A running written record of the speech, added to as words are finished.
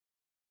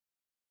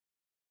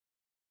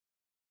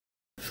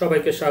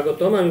সবাইকে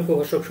স্বাগতম। আমি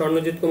প্রভাষক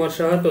স্বর্ণজিৎ কুমার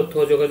সাহা, তথ্য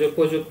ও যোগাযোগ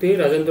প্রযুক্তি,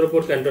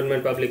 রাজেন্দ্রপুর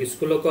ক্যান্টনমেন্ট পাবলিক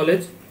স্কুল ও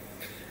কলেজ।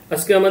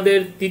 আজকে আমাদের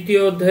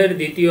তৃতীয় অধ্যায়ের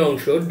দ্বিতীয়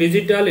অংশ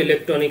ডিজিটাল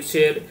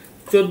ইলেকট্রনিক্সের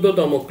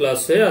 14তম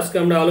ক্লাসে আজকে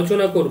আমরা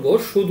আলোচনা করব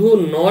শুধু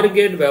নর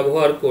গেট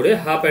ব্যবহার করে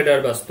হাফ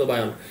অ্যাডার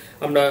বাস্তবায়ন।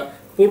 আমরা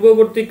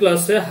পূর্ববর্তী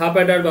ক্লাসে হাফ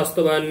অ্যাডার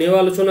বাস্তবায়ন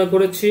নিয়েও আলোচনা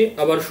করেছি,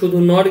 আবার শুধু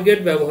নর গেট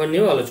ব্যবহার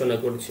নিয়েও আলোচনা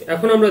করেছি।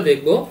 এখন আমরা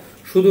দেখব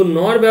শুধু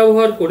নর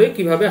ব্যবহার করে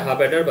কিভাবে হাফ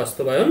অ্যাডার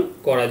বাস্তবায়ন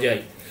করা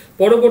যায়।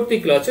 পরবর্তী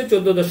ক্লাসে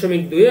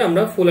 14.2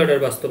 আমরা ফুল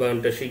অ্যাডার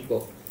বাস্তবায়নটা শিখব।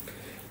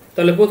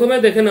 তাহলে প্রথমে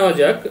দেখে নেওয়া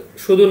যাক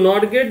শুধু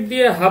নট গেট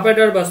দিয়ে হাফ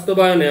অ্যাডার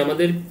বাস্তবায়নে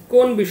আমাদের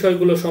কোন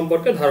বিষয়গুলো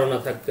সম্পর্কে ধারণা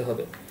থাকতে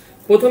হবে।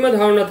 প্রথমে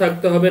ধারণা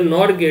থাকতে হবে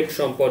নট গেট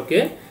সম্পর্কে,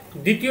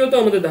 দ্বিতীয়ত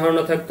আমাদের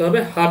ধারণা থাকতে হবে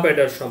হাফ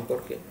অ্যাডার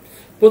সম্পর্কে।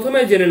 প্রথমে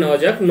জেনে নেওয়া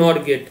যাক নট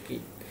গেট কি।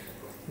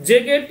 যে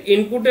গেট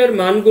ইনপুটের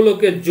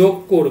মানগুলোকে যোগ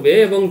করবে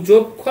এবং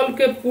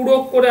যোগফলকে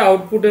পূরক করে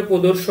আউটপুটে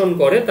প্রদর্শন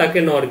করে তাকে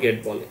নট গেট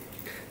বলে।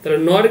 তাহলে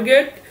নট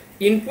গেট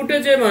ইনপুটে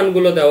যে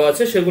মানগুলো দেওয়া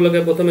আছে সেগুলোকে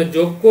প্রথমে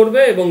যোগ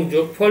করবে এবং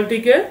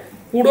যোগফলটিকে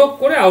পূরক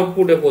করে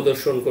আউটপুটে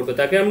প্রদর্শন করবে,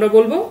 তাকে আমরা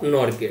বলবো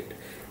নর গেট।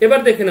 এবার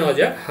দেখে নেওয়া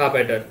যাক হাফ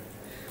অ্যাডার।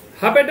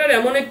 হাফ অ্যাডার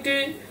এমন একটি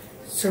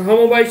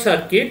সমবায়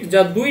সার্কিট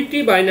যা দুইটি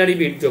বাইনারি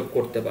বিট যোগ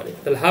করতে পারে।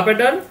 তাহলে হাফ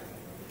অ্যাডার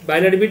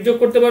বাইনারি বিট যোগ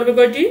করতে পারবে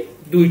কয়টি?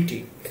 দুইটি।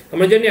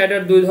 আমরা জানি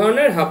অ্যাডার দুই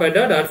ধরনের, হাফ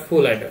অ্যাডার আর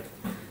ফুল অ্যাডার।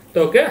 তো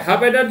ওকে,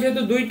 হাফ অ্যাডার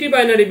যেহেতু দুইটি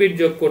বাইনারি বিট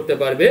যোগ করতে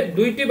পারবে,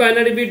 দুইটি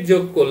বাইনারি বিট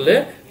যোগ করলে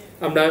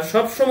আমরা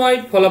সব সময়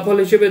ফলাফল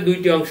হিসেবে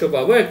দুইটি অংশ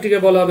পাবো। একটিকে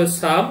বলা হবে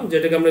সাম,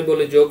 যেটাকে আমরা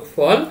বলি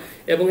যোগফল,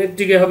 এবং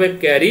একটিকে হবে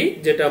ক্যারি,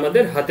 যেটা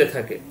আমাদের হাতে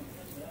থাকে।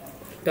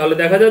 তাহলে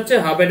দেখা যাচ্ছে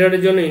হাফ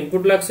অ্যাডারের জন্য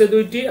ইনপুট লাগছে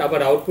দুইটি, আবার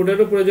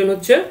আউটপুটেরও প্রয়োজন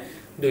হচ্ছে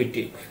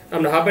দুইটি।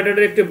 আমরা হাফ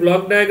অ্যাডারের একটি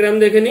ব্লক ডায়াগ্রাম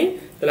দেখে নিই।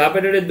 তাহলে হাফ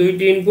অ্যাডারের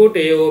দুইটি ইনপুট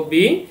এ ও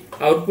বি,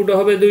 আউটপুটও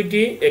হবে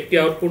দুইটি। একটি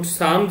আউটপুট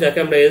সাম, যাকে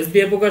আমরা এস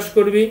দিয়ে প্রকাশ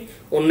করবি,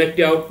 অন্য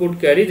একটি আউটপুট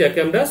ক্যারি, যাকে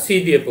আমরা সি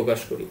দিয়ে প্রকাশ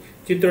করি।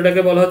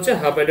 চিত্রটাকে বলা হচ্ছে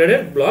হাফ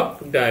অ্যাডারের ব্লক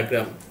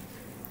ডায়াগ্রাম।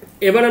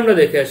 এবার আমরা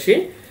দেখে আসি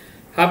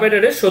হাফ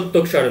অ্যাডারের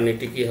সত্যক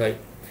সারণীটি কি হয়।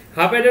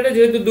 হাফ অ্যাডারে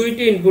যেহেতু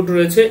দুইটি ইনপুট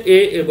রয়েছে এ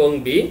এবং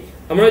বি,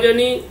 আমরা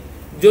জানি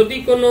যদি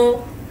কোনো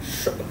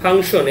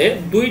ফাংশনে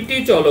দুইটি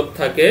চলক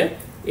থাকে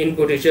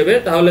ইনপুট হিসেবে,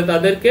 তাহলে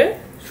তাদেরকে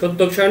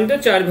সত্যক সারণীতে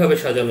চার ভাবে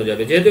সাজানো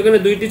যাবে। যেহেতু এখানে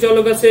দুইটি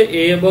চলক আছে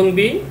এ এবং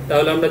বি,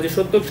 তাহলে আমরা যে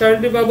সত্যক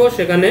সারণীটি পাবো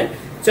সেখানে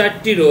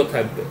চারটি রো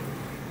থাকবে।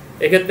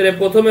 এক্ষেত্রে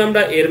প্রথমে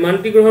আমরা এর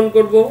মানটি গ্রহণ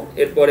করব,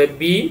 এরপরে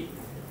বি,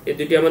 এই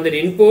দুটি আমাদের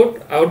ইনপুট,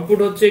 আউটপুট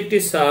হচ্ছে একটি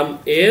সাম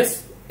এস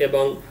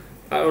এবং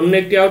অন্য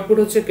একটি আউটপুট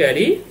হচ্ছে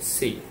ক্যারি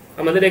সি।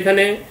 আমাদের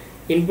এখানে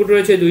ইনপুট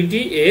রয়েছে দুইটি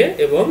এ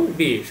এবং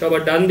বি,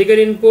 সবার ডান দিকের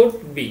ইনপুট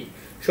বি।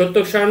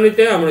 সত্যক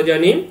সারণীতে আমরা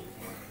জানি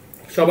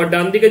সবার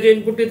ডান দিকে যে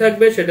ইনপুটটি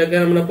থাকবে সেটাকে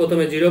আমরা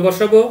প্রথমে 0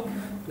 বসাবো,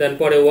 দেন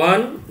পরে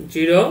 1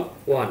 0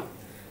 1।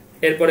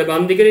 এরপরে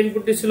বাম দিকের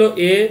ইনপুটটি ছিল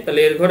এ,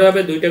 তাহলে এর ঘরে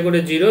হবে দুইটা করে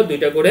 0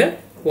 দুইটা করে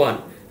 1।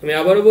 আমি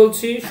আবারও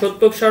বলছি,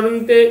 সত্যক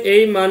সারণীতে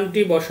এই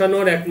মানটি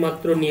বসানোর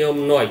একমাত্র নিয়ম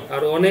নয়,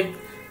 আরো অনেক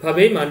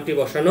ভাবেই মানটি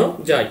বসানো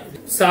যায়।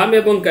 সাম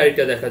এবং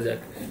ক্যারিটা দেখা যাক।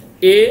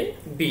 এ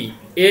বি,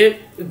 এ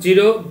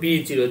 0 বি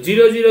 0,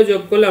 0 0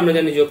 যোগ করলে আমরা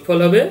জানি যোগফল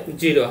হবে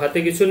 0, হাতে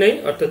কিছু নেই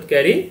অর্থাৎ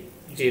ক্যারি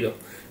 0।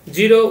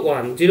 0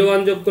 1, 0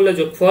 1 যোগ করলে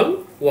যোগফল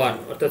 1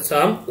 অর্থাৎ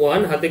সাম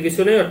 1, হাতে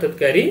কিছু নেই অর্থাৎ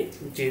ক্যারি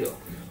 0।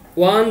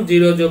 1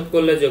 0 যোগ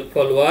করলে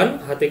যোগফল 1,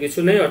 হাতে কিছু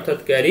নেই অর্থাৎ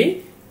ক্যারি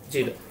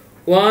 0।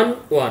 1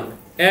 1,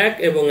 1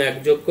 এবং 1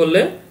 যোগ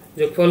করলে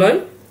যোগফল হয়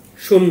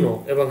 0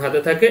 এবং হাতে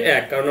থাকে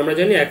 1, কারণ আমরা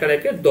জানি 1 আর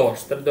 1 10,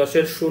 তাহলে 10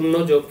 এর 0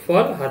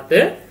 যোগফল হাতে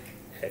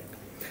 1।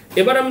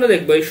 এবার আমরা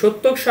দেখবো এই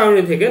সত্যক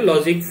সারণী থেকে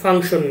লজিক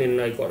ফাংশন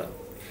নির্ণয় করা।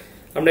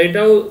 আমরা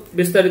এটাও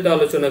বিস্তারিত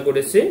আলোচনা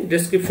করেছি,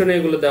 ডেসক্রিপশনে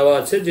এগুলো দেওয়া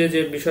আছে। যে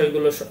যে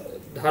বিষয়গুলো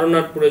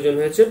ধারণার প্রয়োজন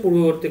হয়েছে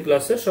পূর্ববর্তী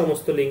ক্লাসে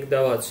সমস্ত লিংক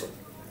দেওয়া আছে।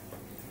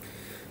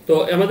 তো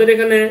আমাদের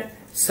এখানে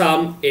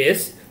সাম এস,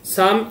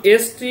 সাম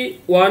এস টি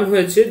 1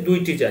 হয়েছে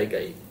দুইটি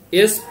জায়গায়।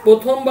 এস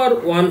প্রথমবার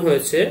 1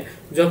 হয়েছে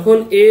যখন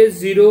এ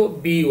 0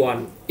 বি 1,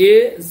 এ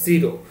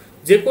 0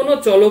 যে কোনো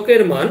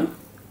চলকের মান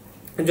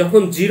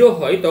যখন 0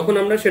 হয় তখন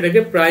আমরা সেটাকে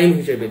প্রাইম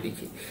হিসেবে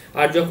লিখি,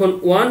 আর যখন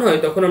 1 হয়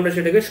তখন আমরা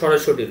সেটাকে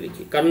সরাসরি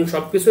লিখি, কারণ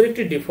সবকিছুর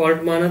একটি ডিফল্ট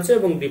মান আছে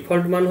এবং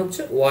ডিফল্ট মান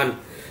হচ্ছে 1।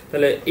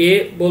 তাহলে এ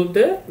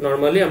বলতে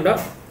নরমালি আমরা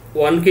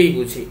 1 কেই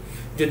বুঝি,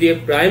 যদি এ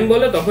প্রাইম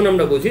বলে তখন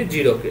আমরা বুঝি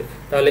 0 কে।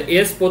 তাহলে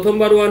এস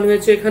প্রথমবার 1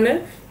 হয়েছে এখানে,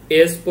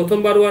 এস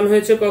প্রথমবার 1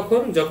 হয়েছে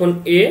কখন? যখন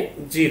এ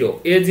 0,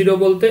 এ 0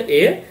 বলতে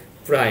এ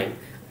প্রাইম।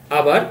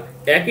 আবার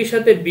একই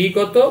সাথে বি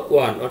কত?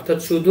 1 অর্থাৎ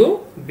শুধু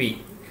বি।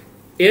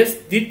 এস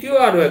দ্বিতীয়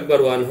আরো একবার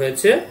 1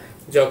 হয়েছে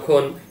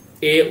যখন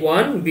এ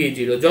 1 বি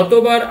 0।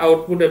 যতবার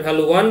আউটপুটে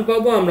ভ্যালু 1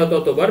 পাবো আমরা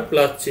ততবার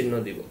প্লাস চিহ্ন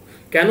দিব।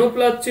 কেন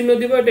প্লাস চিহ্ন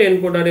দিব এটা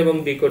এনকোডার এবং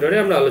ডিকোডারে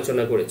আমরা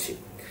আলোচনা করেছি।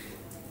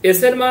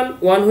 এস এর মান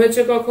 1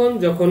 হয়েছে কখন?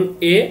 যখন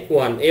এ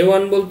 1, এ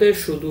 1 বলতে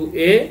শুধু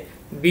এ,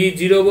 বি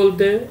 0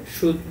 বলতে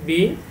শুধু বি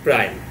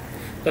প্রাইম।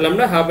 তাহলে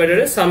আমরা হাফ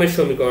অ্যাডারের সামের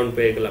সমীকরণ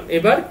পেয়ে গেলাম।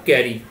 এবার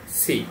ক্যারি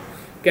সি,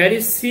 ক্যারি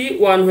সি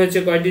 1 হয়েছে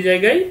কয়টি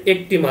জায়গায়?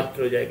 একটি মাত্র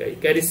জায়গায়।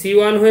 ক্যারি সি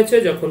 1 হয়েছে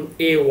যখন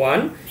এ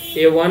 1,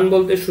 এ 1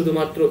 বলতে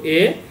শুধুমাত্র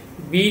এ,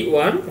 বি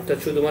 1 অর্থাৎ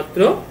শুধুমাত্র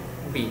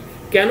বি।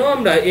 কেন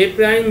আমরা এ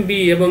প্রাইম বি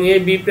এবং এ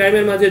বি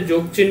প্রাইমের মাঝে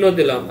যোগ চিহ্ন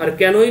দিলাম, আর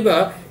কেনই বা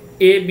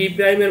এ বি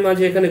প্রাইমের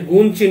মাঝে এখানে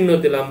গুণ চিহ্ন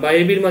দিলাম বা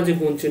এ বির মাঝে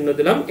গুণ চিহ্ন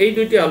দিলাম, এই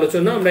দুইটি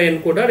আলোচনা আমরা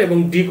এনকোডার এবং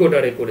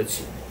ডিকোডারে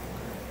করেছি।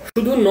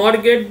 শুধু নর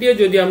গেট দিয়ে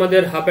যদি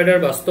আমাদের হাফ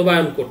অ্যাডার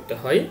বাস্তবায়ন করতে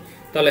হয়,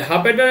 তাহলে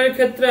হাফ অ্যাডারের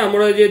ক্ষেত্রে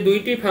আমরা যে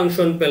দুইটি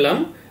ফাংশন পেলাম,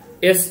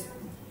 S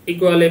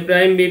equal A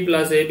prime B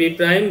plus A B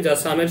prime যা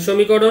সামের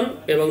সমীকরণ,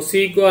 এবং সি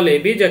ইকুয়াল এ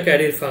বি যা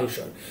ক্যারির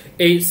ফাংশন।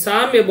 এই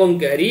সাম এবং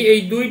ক্যারি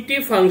এই দুইটি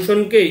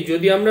ফাংশনকেই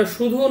যদি আমরা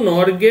শুধু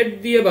নর গেট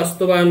দিয়ে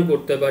বাস্তবায়ন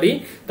করতে পারি,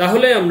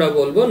 তাহলে আমরা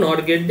বলবো নর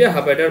গেট দিয়ে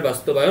হাফ অ্যাডার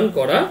বাস্তবায়ন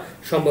করা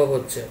সম্ভব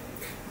হচ্ছে।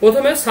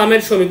 প্রথমে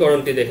সামের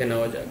সমীকরণটি দেখে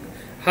নেওয়া যাক।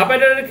 হাফ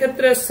অ্যাডারের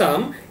ক্ষেত্রে সাম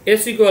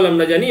এস ইকুয়াল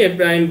আমরা জানি এ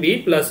prime B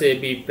plus A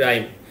B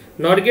prime.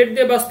 নর গেট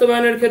দিয়ে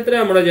বাস্তবায়নের ক্ষেত্রে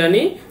আমরা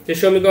জানি যে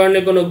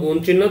সমীকরণে কোনো গুণ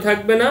চিহ্ন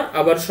থাকবে না,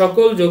 আবার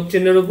সকল যোগ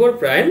চিহ্নের উপর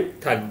প্রাইম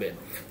থাকবে।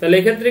 তাহলে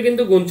এক্ষেত্রে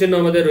কিন্তু গুণ চিহ্ন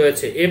আমাদের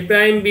রয়েছে, এ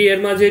প্রাইম বি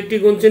এর মাঝে একটি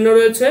গুণ চিহ্ন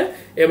রয়েছে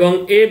এবং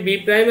এ বি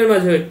প্রাইমের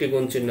মাঝেও একটি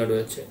গুণ চিহ্ন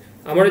রয়েছে।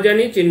 আমরা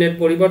জানি চিহ্নের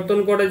পরিবর্তন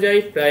করা যায়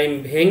প্রাইম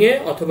ভেঙে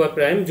অথবা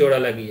প্রাইম জোড়া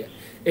লাগিয়ে।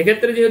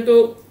 এক্ষেত্রে যেহেতু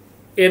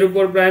এর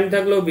উপর প্রাইম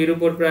থাকলেও বির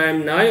উপর প্রাইম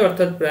নাই,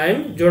 অর্থাৎ প্রাইম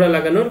জোড়া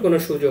লাগানোর কোনো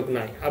সুযোগ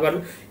নাই। আবার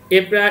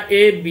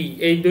এ বি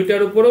এই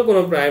দুইটার উপরও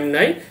কোনো প্রাইম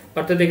নাই,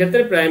 অর্থাৎ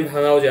এক্ষেত্রে প্রাইম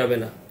ভাঙাও যাবে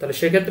না। তাহলে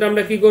সেক্ষেত্রে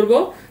আমরা কি করব,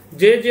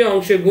 যে যে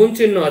অংশে গুণ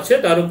চিহ্ন আছে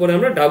তার উপরে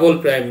আমরা ডাবল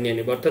প্রাইম নিয়ে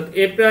নিব, অর্থাৎ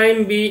এ প্রাইম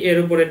বি এর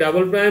উপরে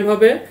ডাবল প্রাইম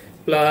হবে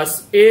প্লাস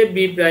এ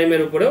বি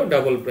প্রাইমের উপরেও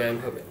ডাবল প্রাইম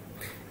হবে।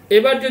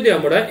 এবার যদি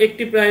আমরা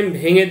একটি প্রাইম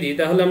ভেঙে দিই,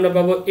 তাহলে আমরা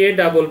পাবো এ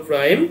ডাবল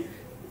প্রাইম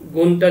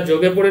গুণটা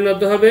যোগে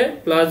পরিণত হবে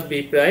plus B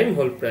prime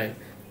whole prime,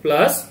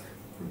 plus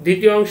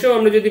দ্বিতীয় অংশ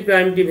আমরা যদি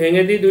প্রাইমটি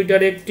ভেঙে দিই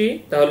দুইটার একটি,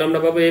 তাহলে আমরা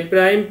পাবো এ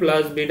prime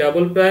plus B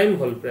double prime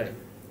whole prime.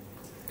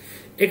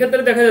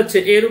 এক্ষেত্রে দেখা যাচ্ছে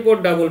এর উপর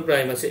ডাবল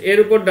প্রাইম আছে, এর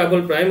উপর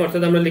ডাবল প্রাইম,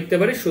 অর্থাৎ আমরা লিখতে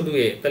পারি শুধু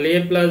এ, তাহলে এ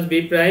plus B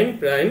prime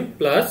prime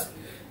plus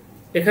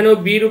এখানেও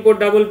বির উপর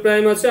ডাবল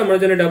প্রাইম আছে, আমরা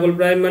জানি ডাবল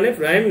প্রাইম মানে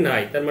প্রাইম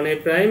নাই, তার মানে এ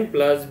prime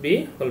plus B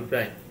whole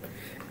prime.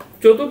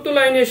 চতুর্থ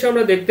লাইনে এসে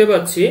আমরা দেখতে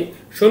পাচ্ছি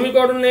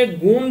সমীকরণে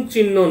গুণ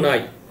চিহ্ন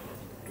নাই,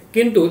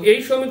 কিন্তু এই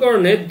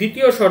সমীকরণের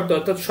দ্বিতীয় শর্ত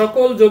অর্থাৎ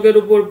সকল যোগের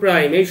উপর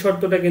প্রাইম, এই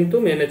শর্তটা কিন্তু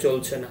মেনে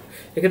চলছে না।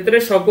 এক্ষেত্রে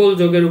সকল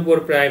যোগের উপর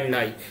প্রাইম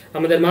নাই,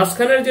 আমাদের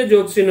মাঝখানের যে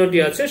যোগ চিহ্নটি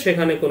আছে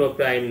সেখানে কোনো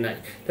প্রাইম নাই।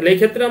 তাহলে এই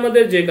ক্ষেত্রে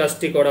আমাদের যে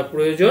কাজটি করা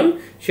প্রয়োজন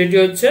সেটি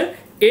হচ্ছে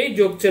এই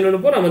যোগ চিহ্নের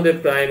উপর আমাদের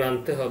প্রাইম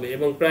আনতে হবে,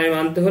 এবং প্রাইম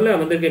আনতে হলে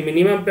আমাদেরকে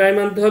মিনিমাম প্রাইম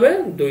আনতে হবে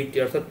দুইটি,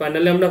 অর্থাৎ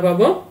ফাইনালি আমরা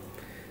পাবো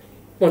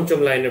পঞ্চম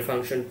লাইনের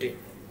ফাংশনটি।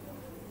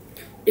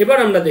 এবার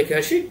আমরা দেখে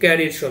আসি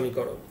ক্যারির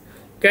সমীকরণ।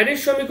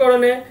 ক্যারির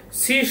সমীকরণে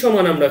সি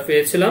সমান আমরা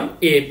পেয়েছিলাম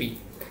এ বি।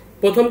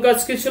 প্রথম কাজ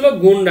কি ছিল,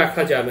 গুণ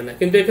রাখা যাবে না,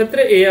 কিন্তু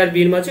এক্ষেত্রে এ আর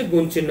বির মাঝে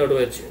গুণ চিহ্ন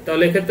রয়েছে,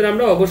 তাহলে এক্ষেত্রে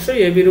আমরা অবশ্যই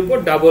এ বির উপর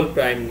ডাবল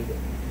প্রাইম নিব।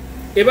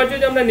 এবার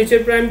যদি আমরা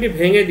নিচের প্রাইমটি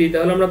ভেঙে দিই,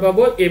 তাহলে আমরা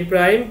পাবো এ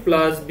prime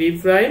plus B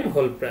prime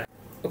whole prime.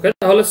 ওকে,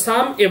 তাহলে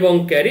সাম এবং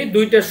ক্যারি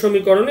দুইটার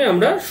সমীকরণে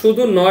আমরা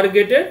শুধু নর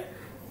গেটের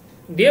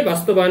দিয়ে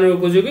বাস্তবায়নের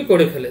উপযোগী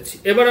করে ফেলেছি।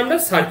 এবার আমরা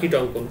সার্কিট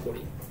অঙ্কন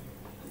করি।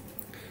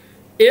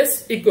 এস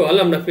ইকুয়াল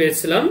আমরা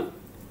পেয়েছিলাম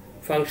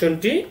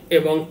ফাংশনটি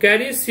এবং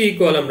ক্যারি সি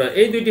ইকুয়াল আমরা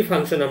এই দুইটি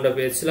ফাংশন আমরা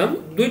পেয়েছিলাম।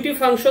 দুইটি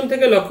ফাংশন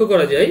থেকে লক্ষ্য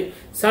করা যায়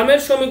সামের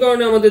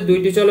সমীকরণে আমাদের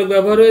দুইটি চলক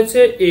ব্যবহার হয়েছে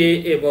এ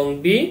এবং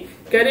বি,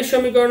 ক্যারির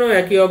সমীকরণেও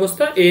একই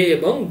অবস্থা এ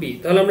এবং বি।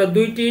 তাহলে আমরা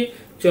দুইটি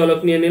চলক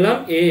নিয়ে নিলাম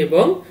এ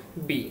এবং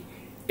বি।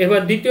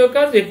 এবার দ্বিতীয়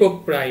কাজ একক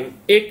প্রাইম,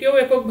 এ কেও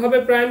এককভাবে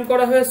প্রাইম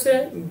করা হয়েছে,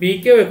 বি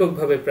কেও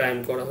এককভাবে প্রাইম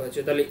করা হয়েছে।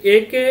 তাহলে এ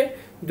কে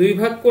দুই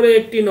ভাগ করে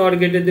একটি নর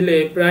গেটে দিলে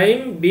এ প্রাইম,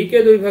 বি কে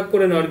দুই ভাগ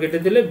করে নর গেটে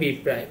দিলে বি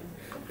প্রাইম।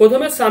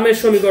 প্রথমে সামের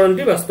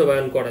সমীকরণটি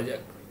বাস্তবায়ন করা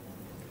যাক।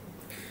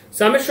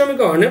 সামের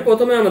সমীকরণে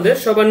প্রথমে আমাদের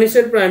সবার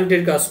নিচের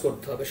প্রাইমটির কাজ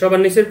করতে হবে। সবার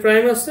নিচের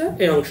প্রাইম আছে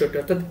এই অংশটি,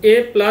 অর্থাৎ এ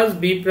plus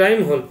B prime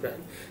whole prime.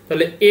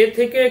 তাহলে এ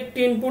থেকে একটি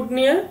ইনপুট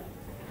নিয়ে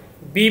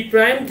বি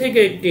প্রাইম থেকে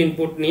একটি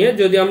ইনপুট নিয়ে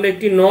যদি আমরা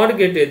একটি নর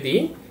গেটে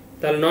দিই,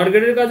 তাহলে নর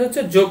গেটের কাজ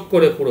হচ্ছে যোগ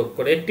করে পূরক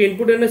করে। একটি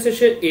ইনপুট এনেছে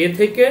সে এ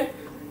থেকে,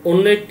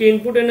 অন্য একটি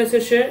ইনপুট এনেছে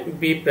সে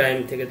বি প্রাইম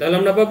থেকে, তাহলে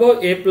আমরা পাবো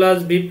এ plus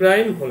B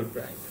prime whole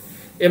prime.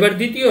 এবার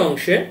দ্বিতীয়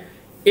অংশে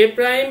এ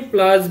prime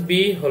plus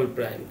B whole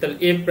prime, তাহলে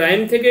এ প্রাইম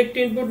থেকে একটি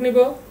ইনপুট নিব,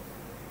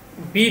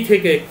 বি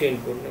থেকে একটি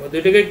ইনপুট নেব,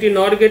 দুইটাকে একটি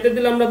নর গেটে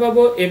দিলে আমরা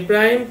পাবো এ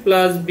prime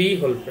plus B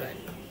whole prime.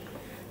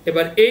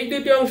 এবার এই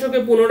দুইটি অংশকে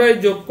পুনরায়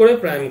যোগ করে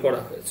প্রাইম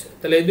করা হয়েছে,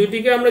 তাহলে এই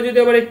দুইটিকে আমরা যদি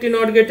আবার একটি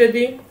নর গেটে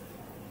দিই,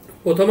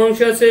 প্রথম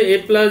অংশে আছে এ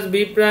plus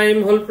B prime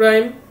whole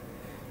prime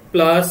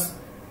plus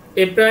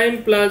এ prime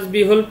plus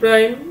B whole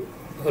prime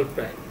whole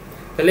prime.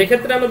 তাহলে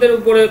এক্ষেত্রে আমাদের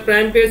উপরে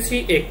প্রাইম পেয়েছি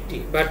একটি,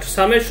 বাট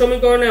সামের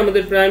সমীকরণে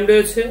আমাদের প্রাইম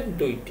রয়েছে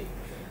দুইটি।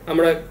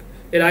 আমরা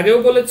এর আগেও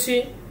বলেছি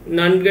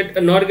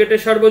নর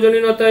গেটের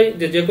সার্বজনীনতায়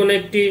যে কোনো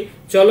একটি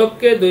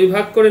চলককে দুই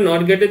ভাগ করে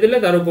নর গেটে দিলে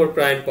তার উপর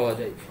প্রাইম পাওয়া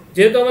যায়।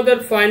 যেহেতু আমাদের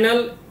ফাইনাল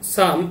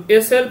সাম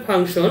এস এর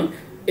ফাংশন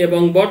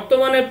এবং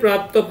বর্তমানে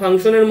প্রাপ্ত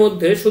ফাংশনের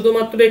মধ্যে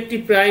শুধুমাত্র একটি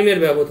প্রাইমের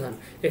ব্যবধান,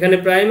 এখানে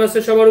প্রাইম আছে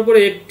সবার উপরে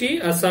একটি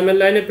আর সামের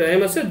লাইনে প্রাইম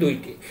আছে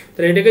দুইটি,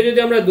 তাহলে এটাকে যদি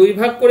আমরা দুই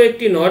ভাগ করে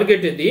একটি নর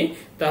গেটে দিই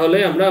তাহলে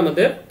আমরা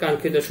আমাদের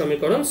কাঙ্ক্ষিত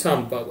সমীকরণ সাম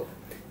পাবো।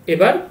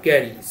 এবার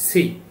ক্যারি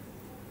সি।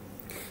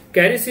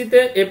 ক্যারি সিতে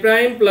এ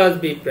প্রাইম প্লাস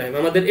বি প্রাইম,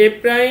 আমাদের এ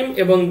প্রাইম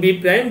এবং বি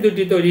প্রাইম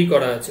দুটি তৈরি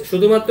করা আছে,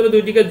 শুধুমাত্র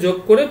দুইটিকে যোগ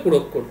করে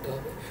পূরক করতে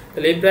হবে।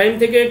 তাহলে এ প্রাইম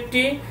থেকে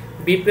একটি,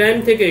 বি প্রাইম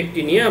থেকে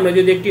একটি নিয়ে আমরা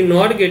যদি একটি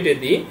নর গেটে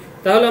দিই,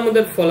 তাহলে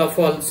আমাদের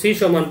ফলাফল সি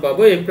সমান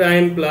পাবো এ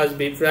prime plus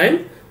B prime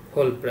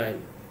whole prime.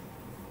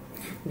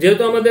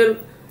 যেহেতু আমাদের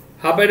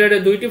হাফ অ্যাডারে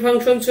দুইটি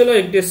ফাংশন ছিল,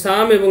 একটি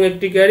সাম এবং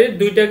একটি ক্যারি,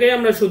 দুইটাকেই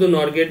আমরা শুধু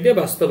নর গেট দিয়ে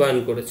বাস্তবায়ন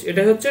করেছি।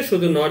 এটা হচ্ছে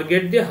শুধু নর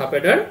গেট দিয়ে হাফ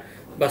অ্যাডার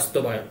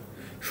বাস্তবায়ন।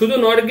 শুধু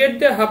নর গেট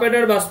দিয়ে হাফ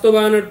অ্যাডার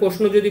বাস্তবায়নের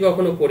প্রশ্ন যদি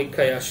কখনো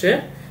পরীক্ষায় আসে,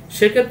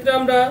 সেক্ষেত্রে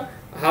আমরা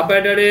হাফ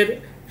অ্যাডারের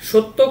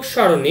সত্যক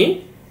সারণী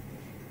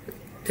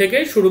থেকে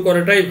শুরু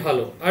করাটাই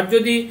ভালো। আর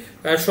যদি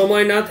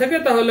সময় না থাকে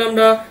তাহলে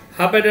আমরা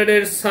হাফ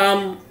অ্যাডারের সাম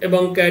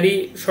এবং ক্যারি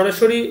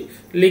সরাসরি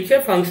লিখে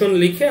ফাংশন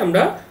লিখে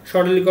আমরা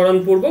সরলীকরণ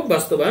পূর্বক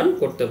বাস্তবায়ন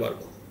করতে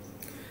পারবো।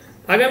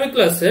 আগামী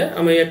ক্লাসে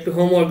আমি একটু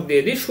হোমওয়ার্ক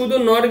দিয়ে দিই, শুধু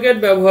নর গেট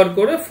ব্যবহার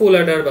করে ফুল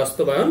অ্যাডার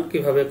বাস্তবায়ন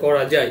কিভাবে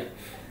করা যায়।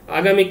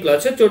 আগামী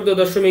ক্লাসে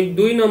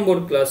 14.2 নম্বর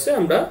ক্লাসে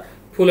আমরা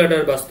ফুল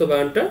অ্যাডার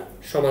বাস্তবায়নটা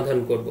সমাধান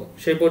করব।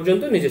 সেই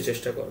পর্যন্ত নিজে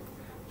চেষ্টা করব।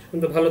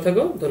 ভালো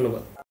থাকো,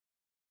 ধন্যবাদ।